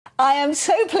I am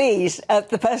so pleased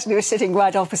the person who is sitting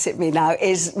right opposite me now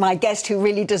is my guest who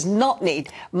really does not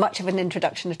need much of an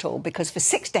introduction at all, because for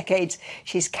 6 decades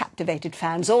she's captivated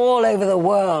fans all over the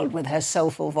world with her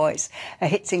soulful voice. Her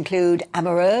hits include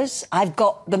Amoureuse, I've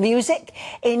Got the Music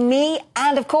in Me,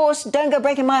 and of course Don't Go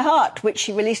Breaking My Heart, which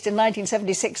she released in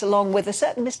 1976 along with a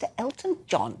certain Mr. Elton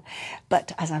John.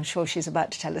 But as I'm sure she's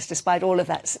about to tell us, despite all of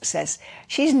that success,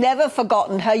 she's never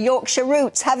forgotten her Yorkshire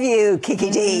roots, have you, Kiki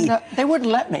Dee? No, they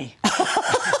wouldn't let me. Because,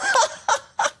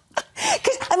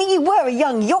 I mean, you were a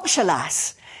young Yorkshire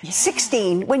lass,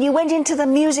 16, when you went into the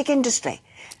music industry.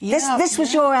 This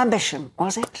was your ambition,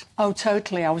 was it? Oh,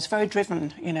 totally. I was very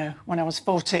driven, you know, when I was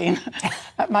 14.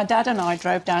 My dad and I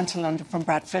drove down to London from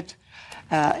Bradford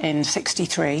in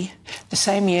 '63, the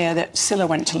same year that Scylla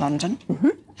went to London,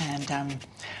 and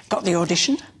got the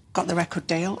audition, got the record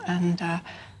deal, and,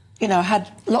 you know,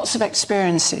 had lots of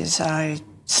experiences. I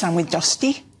sang with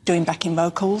Dusty, doing backing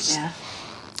vocals. Yeah.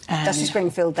 Dusty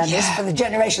Springfield, that is, for the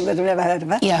generation that have never heard of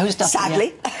her. Yeah, who's Dusty?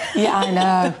 Sadly. Yeah, I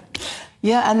know.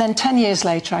 Yeah, and then 10 years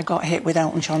later, I got hit with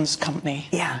Elton John's company.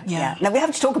 Yeah. Now, we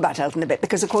have to talk about Elton a bit,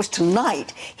 because, of course,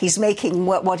 tonight he's making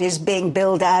what is being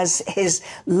billed as his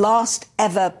last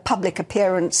ever public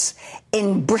appearance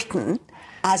in Britain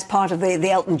as part of the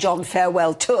Elton John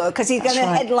farewell tour, because he's going to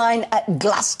headline at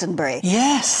Glastonbury.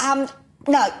 Yes.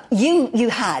 Now, you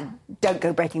had Don't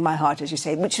Go Breaking My Heart, as you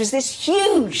say, which was this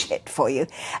huge hit for you.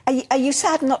 Are you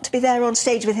sad not to be there on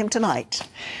stage with him tonight?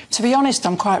 To be honest,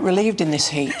 I'm quite relieved in this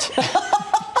heat.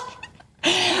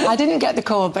 I didn't get the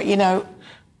call, but, you know,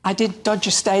 I did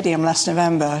Dodger Stadium last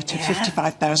November to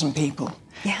 55,000 people.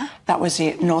 Yeah. That was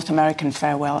the North American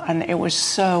farewell, and it was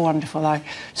so wonderful. I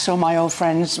saw my old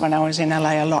friends when I was in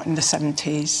LA a lot in the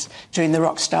 70s, doing the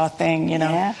rock star thing, you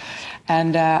know. Yeah.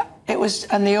 And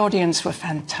and the audience were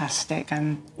fantastic.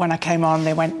 And when I came on,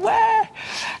 they went, where?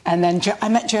 And then I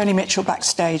met Joni Mitchell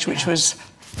backstage, which was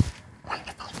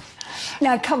wonderful.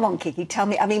 Now, come on, Kiki, tell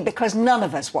me, I mean, because none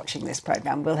of us watching this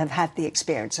programme will have had the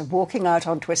experience of walking out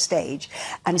onto a stage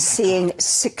and seeing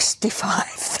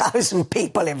 65,000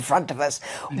 people in front of us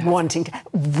wanting to...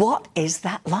 What is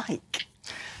that like?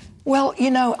 Well, you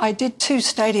know, I did 2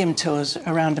 stadium tours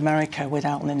around America with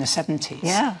Elton in the 70s.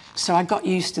 Yeah. So I got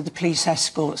used to the police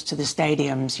escorts to the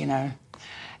stadiums, you know,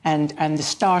 and the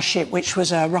Starship, which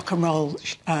was a rock and roll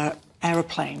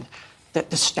aeroplane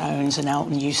that the Stones and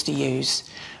Elton used to use.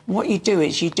 What you do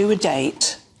is you do a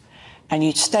date and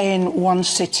you'd stay in one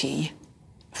city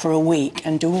for a week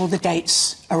and do all the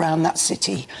dates around that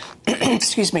city,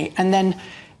 excuse me, and then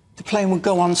the plane would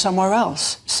go on somewhere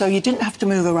else. So you didn't have to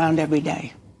move around every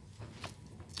day.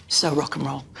 So rock and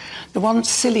roll. The one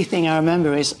silly thing I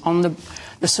remember is on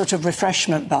the sort of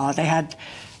refreshment bar, they had,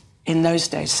 in those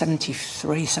days,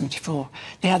 73, 74,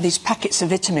 they had these packets of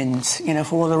vitamins, you know,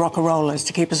 for all the rock and rollers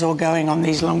to keep us all going on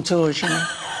these long tours, you know.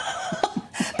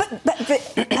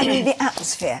 but I mean, the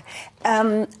atmosphere.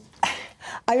 I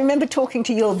remember talking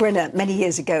to Yul Brynner many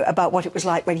years ago about what it was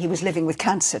like when he was living with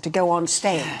cancer to go on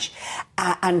stage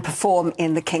and perform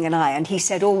in The King and I, and he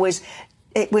said always...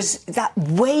 It was that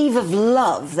wave of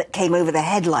love that came over the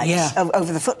headlights,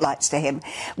 over the footlights to him,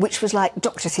 which was like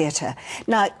Doctor Theatre.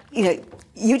 Now, you know,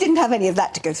 you didn't have any of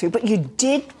that to go through, but you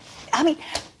did... I mean,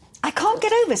 I can't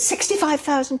get over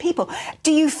 65,000 people.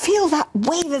 Do you feel that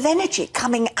wave of energy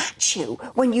coming at you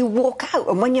when you walk out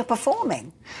and when you're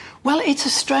performing? Well, it's a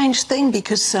strange thing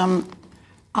because I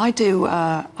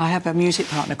have a music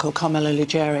partner called Carmela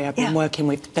Lugeri I've been working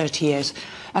with for 30 years.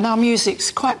 And our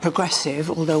music's quite progressive,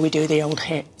 although we do the old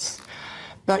hits.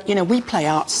 But, you know, we play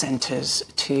arts centres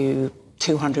to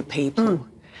 200 people.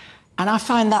 And I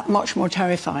find that much more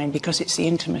terrifying because it's the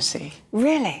intimacy.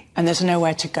 Really? And there's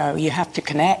nowhere to go. You have to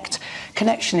connect.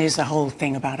 Connection is the whole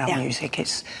thing about our music.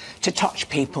 It's to touch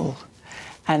people.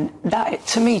 And that,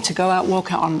 to me, to go out,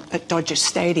 walk out at Dodger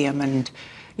Stadium and,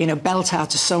 you know, belt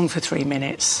out a song for 3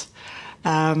 minutes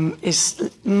is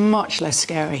much less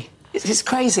scary. It's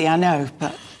crazy, I know,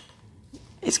 but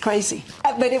it's crazy.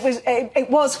 But it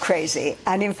was crazy,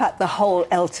 and in fact the whole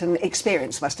Elton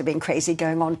experience must have been crazy,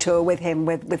 going on tour with him,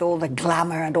 with all the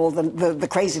glamour and all the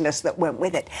craziness that went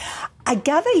with it. I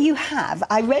gather you have,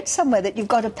 I read somewhere that you've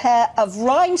got a pair of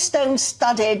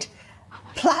rhinestone-studded,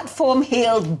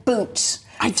 platform-heeled boots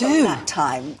from that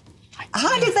time.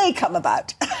 How did they come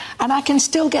about? And I can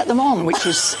still get them on, which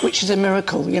is a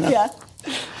miracle, you know. Yeah.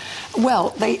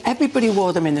 Well, everybody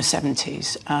wore them in the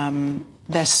 70s.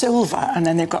 They're silver, and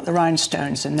then they've got the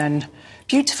rhinestones, and then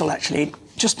beautiful, actually,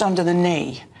 just under the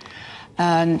knee.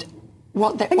 And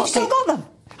you still got them?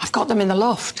 I've got them in the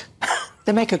loft.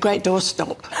 They make a great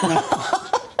doorstop. You know?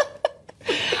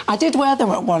 I did wear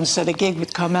them at once at a gig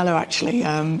with Carmelo, actually,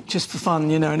 just for fun,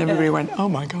 you know, and everybody went, oh,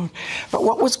 my God. But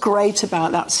what was great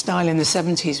about that style in the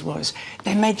 70s was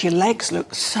they made your legs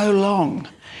look so long,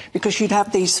 because you'd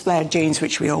have these flared jeans,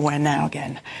 which we all wear now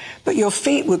again, but your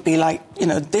feet would be like, you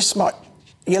know, this much,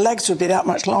 your legs would be that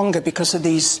much longer because of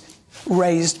these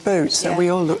raised boots, so we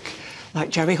all look like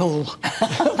Jerry Hall.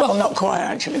 Well, not quite,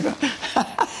 actually, but...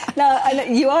 Now,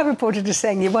 you are reported as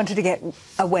saying you wanted to get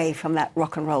away from that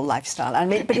rock and roll lifestyle. I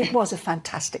mean, but it was a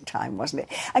fantastic time, wasn't it?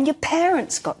 And your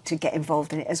parents got to get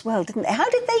involved in it as well, didn't they? How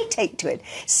did they take to it?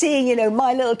 Seeing, you know,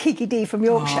 my little Kiki Dee from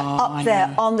Yorkshire up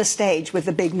there on the stage with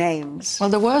the big names. Well,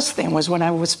 the worst thing was when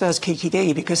I was first Kiki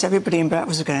Dee, because everybody in Brett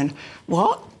was going,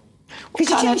 what?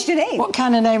 Because you changed your name. What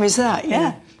kind of name is that?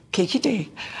 Yeah. Kiki Dee.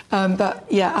 But,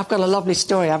 yeah, I've got a lovely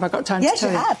story. Have I got time to tell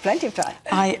you? Yes, you have. Plenty of time.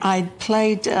 I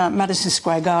played Madison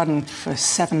Square Garden for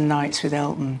 7 nights with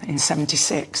Elton in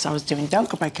 '76. I was doing Don't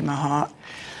Go Breaking My Heart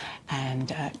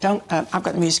and I've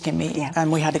Got the Music in Me, and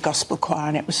we had a gospel choir,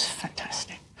 and it was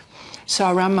fantastic. So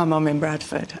I rang my mum in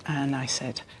Bradford, and I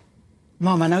said,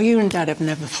 Mum, I know you and Dad have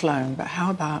never flown, but how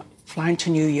about flying to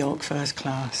New York first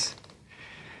class,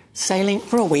 sailing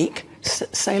for a week,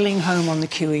 sailing home on the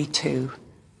QE2,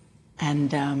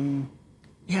 and,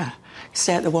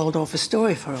 stay at the Waldorf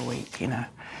Astoria for a week, you know.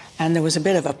 And there was a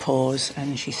bit of a pause,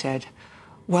 and she said,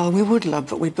 well, we would love,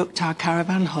 but we booked our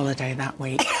caravan holiday that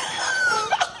week.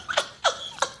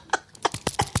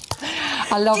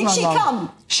 I love my mum. Did she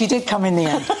come? She did come in the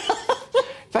end.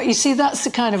 But you see, that's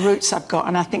the kind of roots I've got,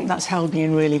 and I think that's held me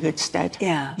in really good stead.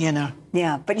 Yeah. You know.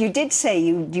 Yeah, but you did say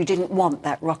you didn't want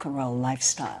that rock and roll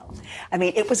lifestyle. I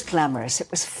mean, it was glamorous,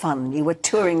 it was fun. You were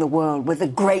touring the world with the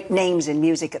great names in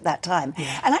music at that time.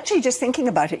 Yeah. And actually, just thinking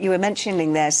about it, you were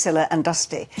mentioning there Cilla and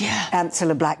Dusty. Yeah.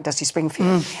 Cilla Black, Dusty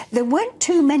Springfield. There weren't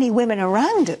too many women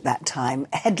around at that time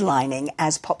headlining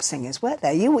as pop singers, were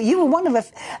there? You were one of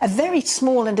a very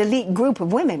small and elite group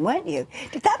of women, weren't you?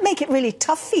 Did that make it really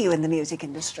tough for you in the music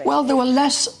industry? Well, there were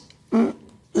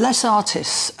less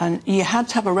artists, and you had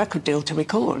to have a record deal to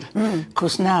record. Of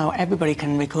course, now everybody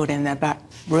can record in their back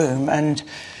room and,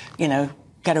 you know,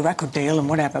 get a record deal and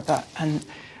whatever, and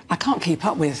I can't keep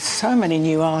up with so many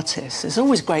new artists. There's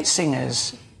always great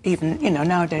singers, even, you know,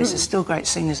 nowadays there's still great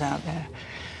singers out there.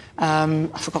 I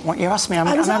forgot what you asked me. I'm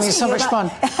having so much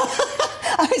fun.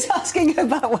 I was asking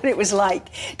about what it was like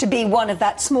to be one of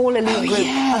that small elite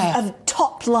group of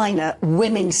top-liner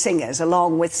women singers,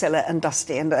 along with Cilla and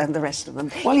Dusty and the rest of them.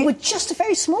 Well, you were just a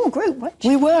very small group, weren't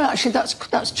you? We were, actually.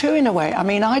 That's true in a way. I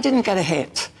mean, I didn't get a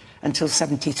hit until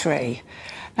 '73.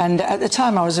 And at the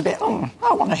time, I was a bit,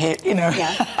 I want a hit, you know,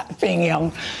 being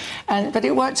young. But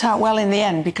it worked out well in the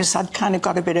end, because I'd kind of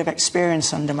got a bit of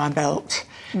experience under my belt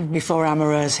before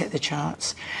Amoureuses hit the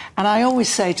charts. And I always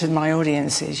say to my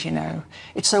audiences, you know,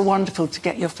 it's so wonderful to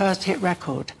get your first hit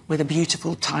record with a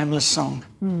beautiful, timeless song,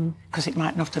 because it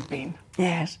might not have been.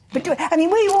 Yes. But, I mean,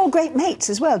 were you all great mates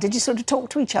as well? Did you sort of talk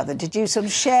to each other? Did you sort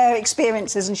of share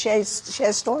experiences and share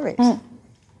stories?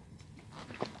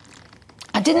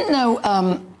 I didn't know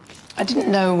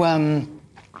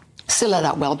Cilla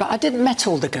that well, but I did met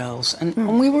all the girls,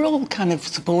 and we were all kind of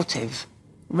supportive.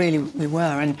 Really, we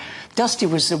were. And Dusty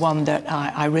was the one that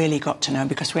I really got to know,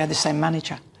 because we had the same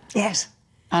manager. Yes.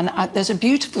 And there's a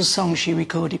beautiful song she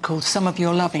recorded called Some of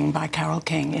Your Loving by Carole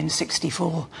King in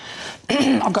 '64.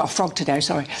 I've got a frog today,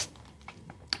 sorry.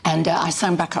 And I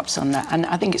sang backups on that, and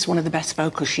I think it's one of the best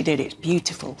vocals she did. It's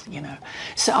beautiful, you know.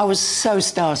 So I was so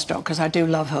starstruck, because I do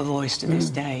love her voice to this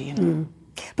day, you know.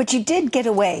 But you did get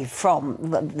away from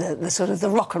the sort of the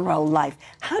rock and roll life.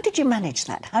 How did you manage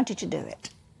that? How did you do it?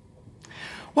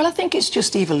 Well, I think it's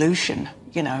just evolution,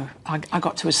 you know. I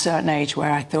got to a certain age where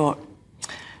I thought,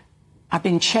 I've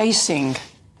been chasing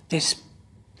this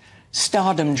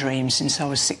stardom dream since I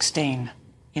was 16,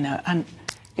 you know, and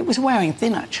it was wearing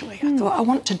thin, actually. I thought, I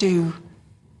want to do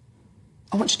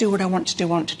what I want to do. I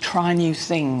want to try new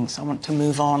things. I want to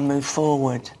move on, move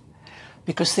forward.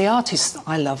 Because the artists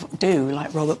I love do,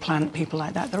 like Robert Plant, people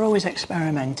like that, they're always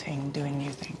experimenting, doing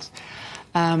new things.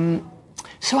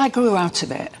 So I grew out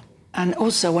of it. And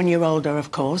also, when you're older,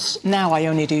 of course, now I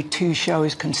only do 2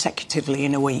 shows consecutively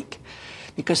in a week,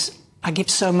 because I give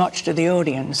so much to the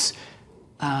audience.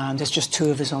 There's just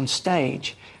 2 of us on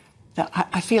stage, that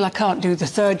I feel I can't do the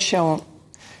 3rd show.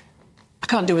 I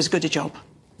can't do as good a job.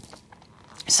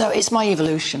 So it's my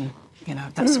evolution, you know,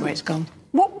 that's the way it's gone.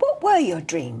 What were your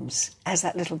dreams as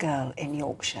that little girl in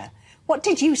Yorkshire? What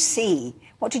did you see?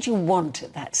 What did you want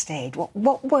at that stage?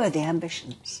 What were the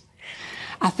ambitions?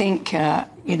 I think,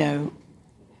 you know,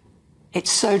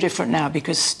 it's so different now,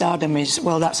 because stardom is,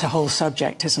 well, that's a whole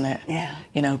subject, isn't it? Yeah.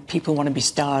 You know, people want to be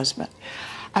stars, but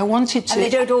I wanted to... And they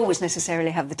don't always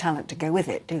necessarily have the talent to go with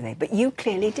it, do they? But you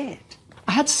clearly did.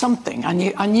 I had something. I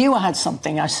knew I had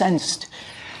something. I sensed.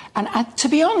 And to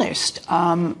be honest,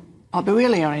 I'll be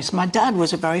really honest, my dad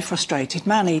was a very frustrated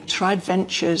man. He tried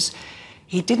ventures.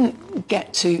 He didn't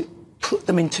get to put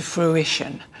them into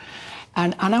fruition.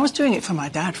 And I was doing it for my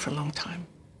dad for a long time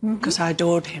because I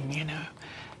adored him, you know.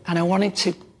 And I wanted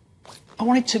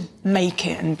to make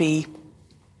it and be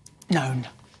known,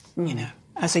 you know,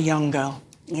 as a young girl.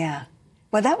 Yeah.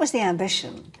 Well, that was the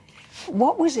ambition.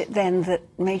 What was it then that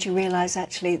made you realise,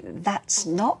 actually, that's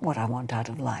not what I want out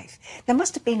of life? There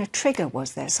must have been a trigger,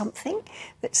 was there? Something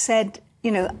that said,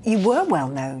 you know, you were well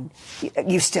known.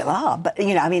 You still are, but,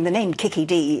 you know, I mean, the name Kiki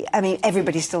Dee, I mean,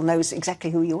 everybody still knows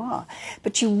exactly who you are.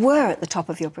 But you were at the top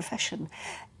of your profession.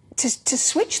 To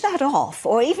switch that off,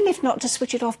 or even if not to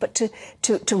switch it off, but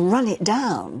to run it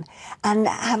down and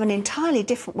have an entirely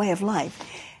different way of life,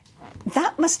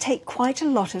 that must take quite a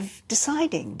lot of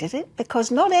deciding, did it? Because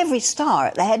not every star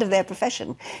at the head of their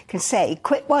profession can say,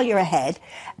 quit while you're ahead,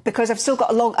 because I've still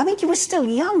got a long... I mean, you were still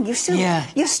young,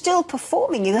 you're still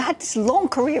performing, you had this long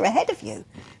career ahead of you.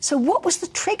 So what was the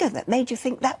trigger that made you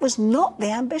think that was not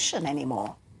the ambition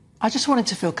anymore? I just wanted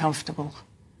to feel comfortable.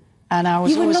 And I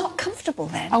was You were not comfortable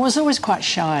then? I was always quite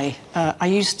shy. I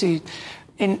used to,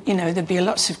 you know, there'd be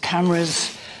lots of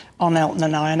cameras on Elton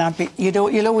and I, and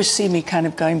you'll always see me kind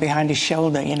of going behind his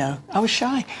shoulder, you know. I was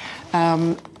shy,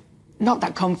 not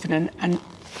that confident. And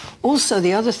also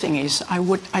the other thing is,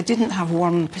 I didn't have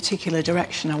one particular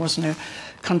direction. I wasn't a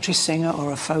country singer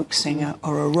or a folk singer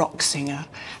or a rock singer.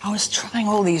 I was trying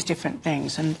all these different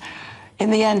things. And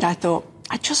in the end, I thought,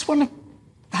 I just want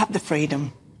to have the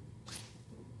freedom,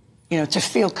 you know, to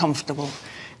feel comfortable,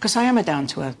 because I am a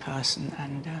down-to-earth person,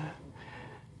 and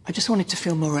I just wanted to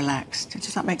feel more relaxed.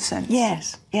 Does that make sense?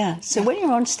 Yes, yeah. So when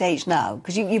you're on stage now,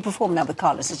 because you perform now with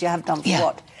Carlos, as you have done for,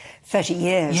 what, 30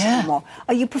 years or more,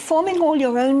 are you performing all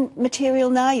your own material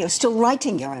now? You're still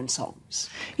writing your own songs?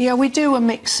 Yeah, we do a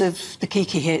mix of the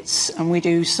Kiki hits, and we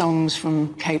do songs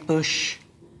from Kate Bush.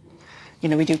 You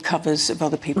know, we do covers of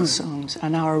other people's songs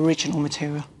and our original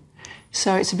material.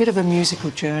 So it's a bit of a musical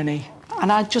journey.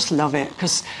 And I just love it,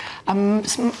 because I'm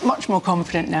much more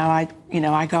confident now. I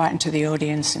go out into the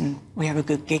audience and we have a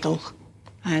good giggle.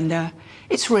 And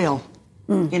it's real.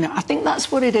 You know, I think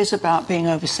that's what it is about being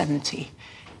over 70,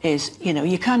 is, you know,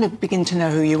 you kind of begin to know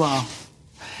who you are.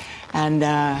 And,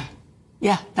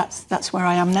 yeah, that's where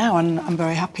I am now, and I'm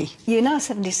very happy. You're now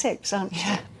 76, aren't you?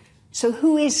 Yeah. So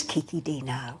who is Kiki Dee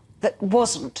now that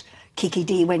wasn't Kiki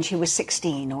Dee when she was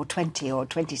 16 or 20 or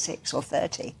 26 or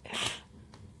 30?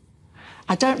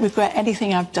 I don't regret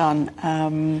anything I've done.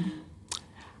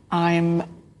 I'm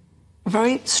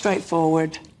very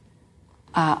straightforward.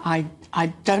 I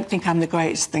don't think I'm the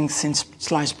greatest thing since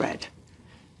sliced bread,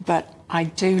 but I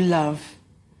do love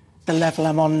the level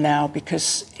I'm on now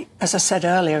because, as I said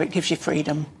earlier, it gives you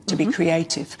freedom to be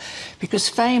creative. Because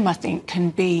fame, I think, can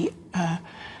be a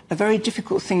very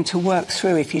difficult thing to work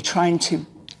through if you're trying to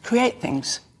create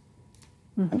things.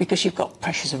 Because you've got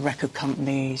pressures of record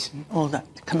companies and all that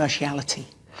commerciality.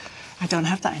 I don't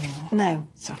have that anymore. No.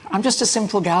 So I'm just a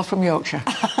simple gal from Yorkshire.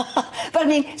 But I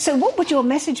mean, so what would your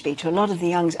message be to a lot of the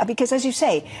young... Because, as you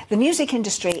say, the music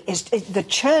industry is the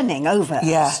churning over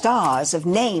of stars, of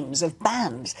names, of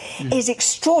bands, is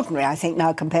extraordinary, I think,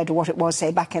 now compared to what it was,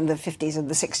 say, back in the 50s and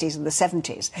the 60s and the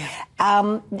 70s.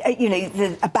 You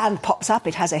know, a band pops up,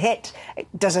 it has a hit, it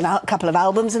does a couple of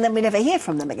albums, and then we never hear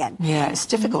from them again. Yeah, it's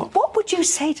difficult. What would you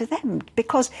say to them?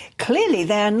 Because clearly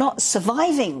they're not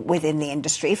surviving within the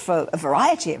industry for a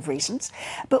variety of reasons.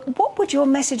 But what would your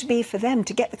message be for them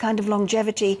to get the kind of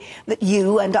longevity that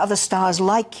you and other stars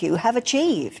like you have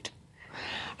achieved?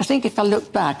 I think if I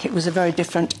look back, it was a very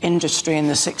different industry in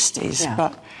the 60s.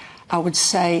 But I would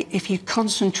say if you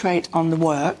concentrate on the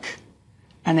work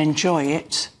and enjoy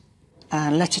it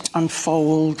and let it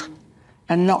unfold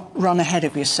and not run ahead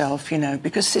of yourself, you know,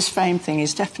 because this fame thing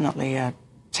is definitely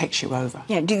takes you over.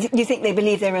 Yeah. Do you think they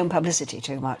believe their own publicity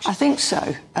too much? I think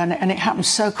so. And it happens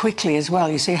so quickly as well.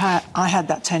 You see, I had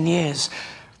that 10 years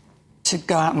to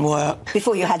go out and work.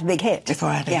 Before you had a big hit. Before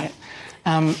I had a hit.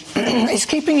 It's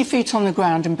keeping your feet on the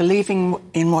ground and believing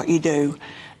in what you do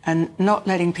and not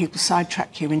letting people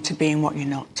sidetrack you into being what you're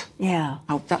not. Yeah.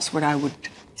 That's what I would...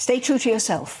 Stay true to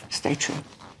yourself. Stay true.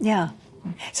 Yeah.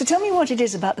 So tell me what it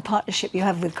is about the partnership you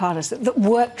have with Carlos that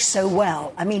works so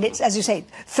well. I mean, it's, as you say,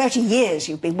 30 years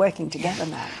you've been working together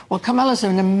now. Well, Carmelo's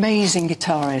an amazing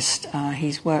guitarist.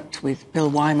 He's worked with Bill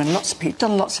Wyman, lots of people,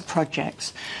 done lots of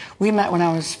projects. We met when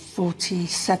I was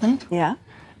 47. Yeah.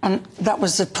 And that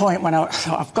was the point when I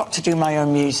thought, I've got to do my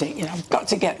own music, you know, I've got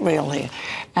to get real here.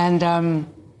 And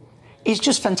he's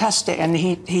just fantastic, and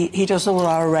he does all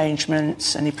our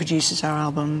arrangements and he produces our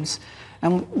albums,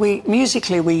 and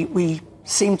musically we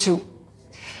seem to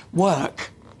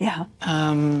work. Yeah.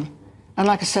 And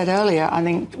like I said earlier, I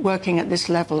think working at this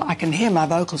level, I can hear my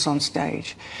vocals on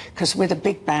stage, because with a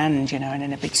big band, you know, and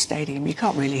in a big stadium, you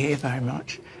can't really hear very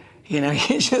much. You know,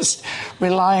 you're just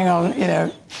relying on, you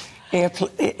know,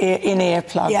 in-ear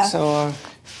plugs or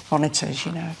monitors,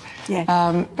 you know.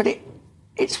 Yeah. But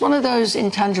it's one of those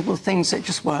intangible things that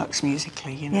just works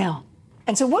musically, you know. Yeah.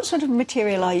 And so what sort of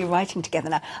material are you writing together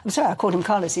now? I'm sorry, I called him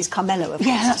Carlos, he's Carmelo, of course.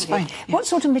 Yeah, that's fine. Yeah. What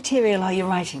sort of material are you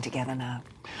writing together now?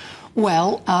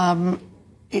 Well,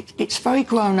 it's very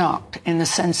grown up in the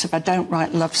sense of I don't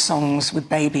write love songs with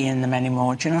baby in them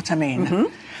anymore, do you know what I mean?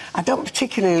 Mm-hmm. I don't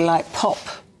particularly like pop.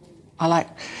 I like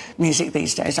music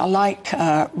these days. I like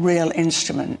real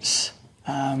instruments,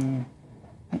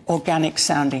 organic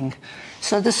sounding.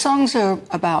 So the songs are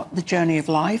about the journey of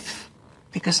life,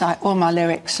 because all my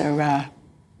lyrics are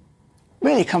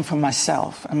really come from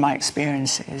myself and my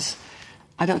experiences.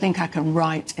 I don't think I can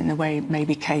write in the way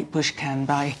maybe Kate Bush can,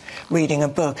 by reading a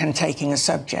book and taking a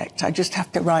subject. I just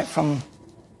have to write from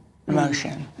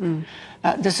emotion.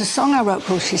 There's a song I wrote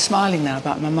called She's Smiling Now,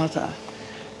 about my mother,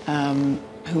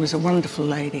 who was a wonderful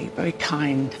lady, very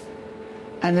kind.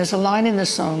 And there's a line in the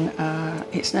song,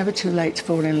 it's never too late to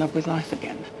fall in love with life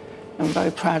again. I'm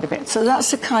very proud of it. So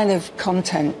that's the kind of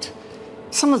content.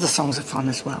 Some of the songs are fun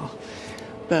as well,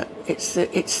 but it's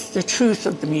the truth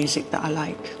of the music that I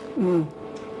like.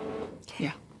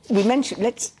 Yeah. We mentioned,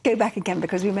 let's go back again,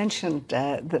 because we mentioned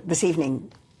that this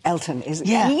evening Elton is...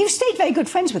 Yeah. You've stayed very good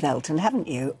friends with Elton, haven't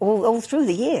you, all through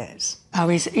the years? Oh,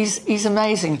 he's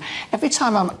amazing. Every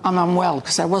time I'm unwell,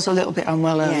 because I was a little bit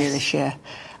unwell earlier this year,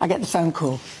 I get the phone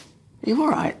call. You all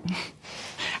right?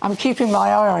 I'm keeping my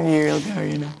eye on you, he'll go,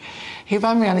 you know. He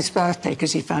rang me on his birthday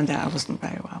because he found out I wasn't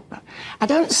very well. But I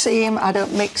don't see him, I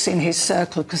don't mix in his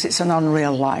circle, because it's an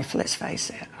unreal life, let's face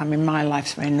it. I mean, my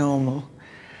life's very normal.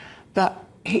 But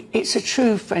it's a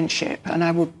true friendship, and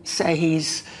I would say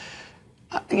he's,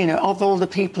 you know, of all the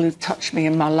people who've touched me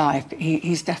in my life,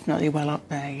 he's definitely well up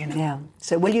there, you know. Yeah.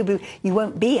 So you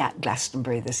won't be at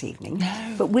Glastonbury this evening,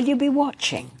 no, but will you be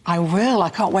watching? I will. I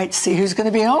can't wait to see who's going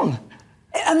to be on.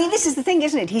 I mean, this is the thing,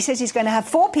 isn't it? He says he's going to have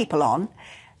 4 people on,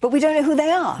 but we don't know who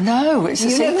they are. No, it's a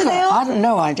secret. You know who they are? I have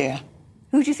no idea.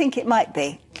 Who do you think it might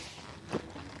be?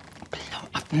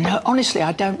 No, honestly,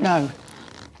 I don't know.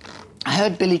 I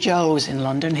heard Billy Joel was in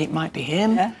London. It might be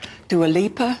him. Yeah. Dua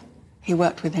Lipa, he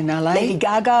worked with in LA. Lady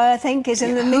Gaga, I think, is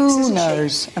in the mix, Who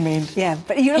knows? I mean... Yeah,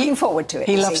 but you're looking forward to it.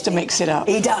 He loves to mix it up.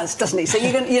 He does, doesn't he? So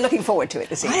you're looking forward to it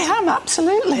this evening. I am,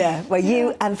 absolutely. Yeah, well,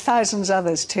 you and thousands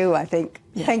others too, I think.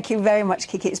 Yeah. Thank you very much,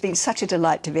 Kiki. It's been such a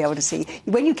delight to be able to see you.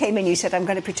 When you came in, you said, I'm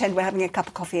going to pretend we're having a cup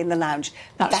of coffee in the lounge.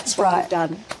 That's what I've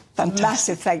done. Fantastic.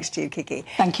 Massive thanks to you, Kiki.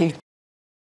 Thank you.